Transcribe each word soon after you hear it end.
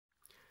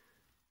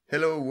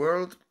Hello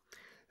world,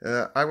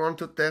 I want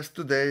to test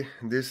today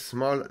this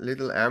small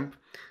little amp.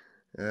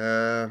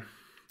 I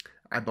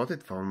bought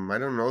it from, I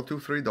don't know,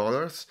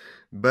 $2-3,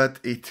 but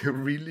it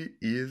really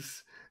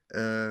is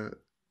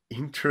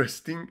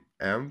interesting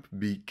amp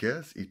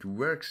because it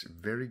works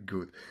very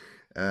good.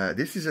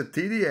 This is a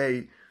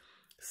TDA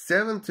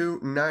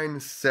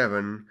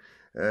 7297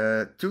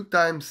 2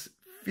 times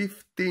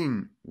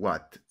 15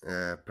 watt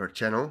per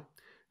channel.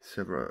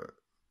 So,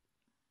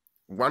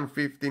 one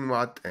 15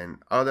 watt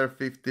and other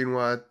 15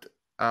 watt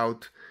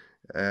out,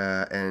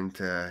 and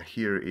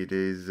here it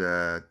is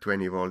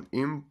 20 volt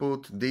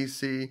input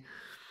DC,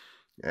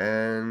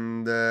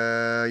 and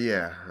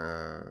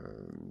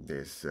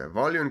this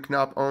volume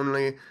knob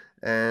only,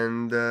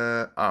 and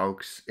aux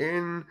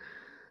in,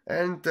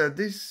 and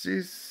this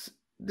is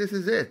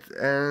it.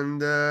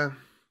 And I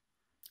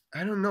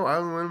don't know, I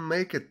will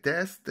make a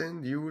test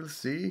and you will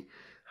see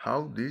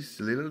how this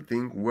little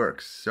thing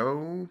works.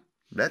 So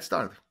let's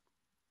start.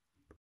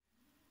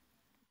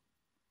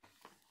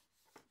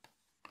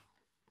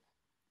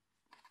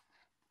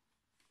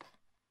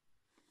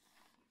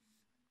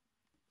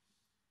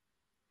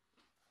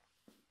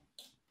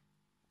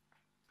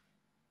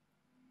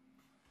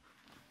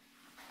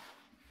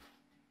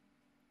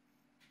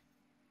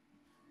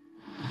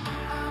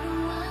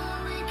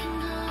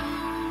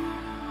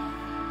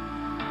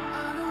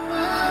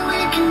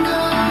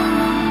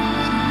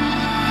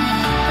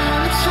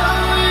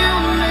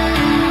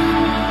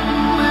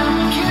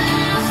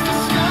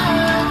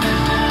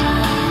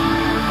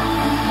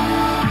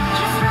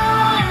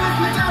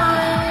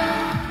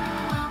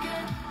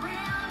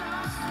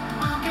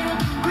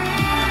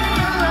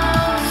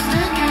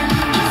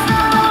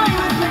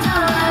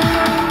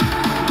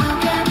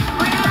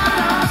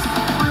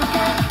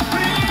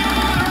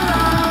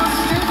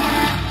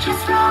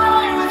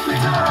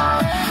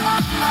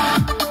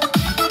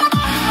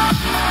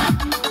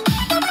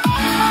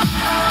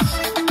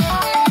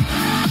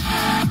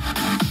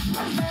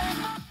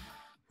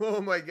 Oh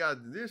my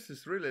god, this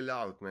is really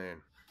loud,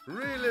 man.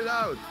 Really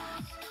loud.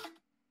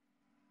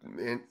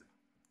 And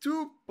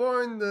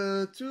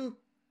 2.2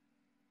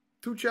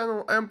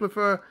 channel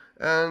amplifier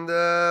and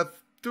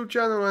 2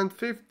 channel and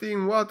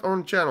 15 watt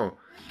on channel.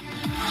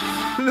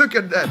 Look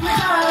at that.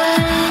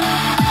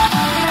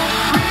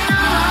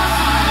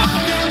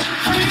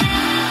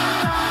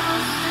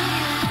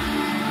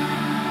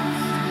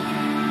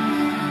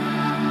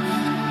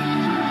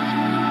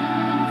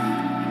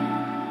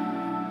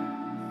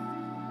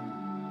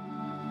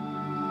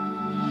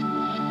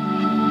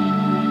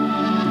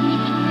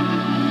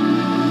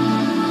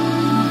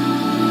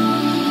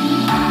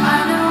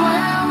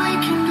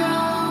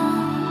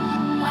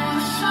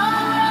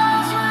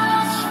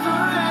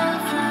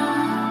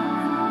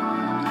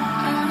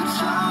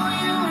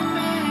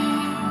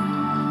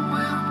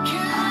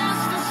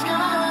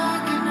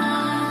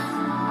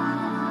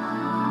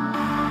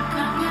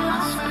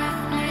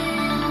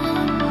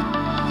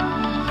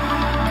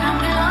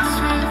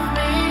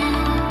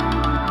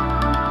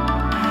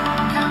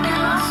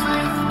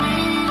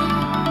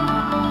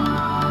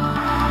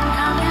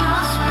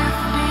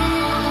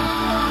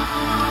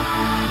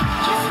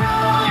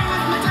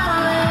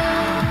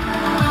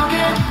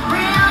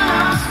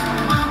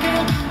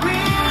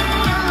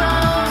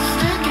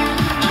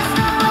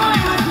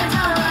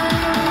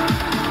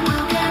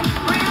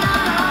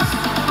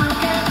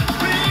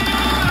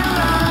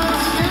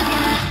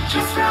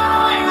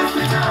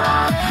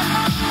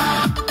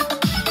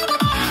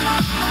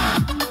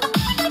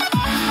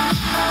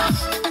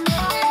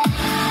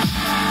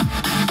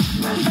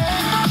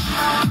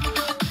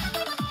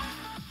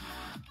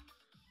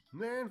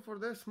 Man, for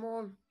that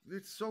small,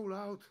 it's so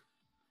loud.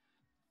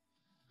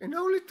 And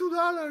only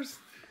 $2.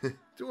 $2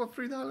 or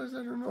 $3, I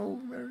don't know,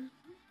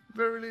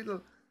 very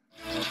little.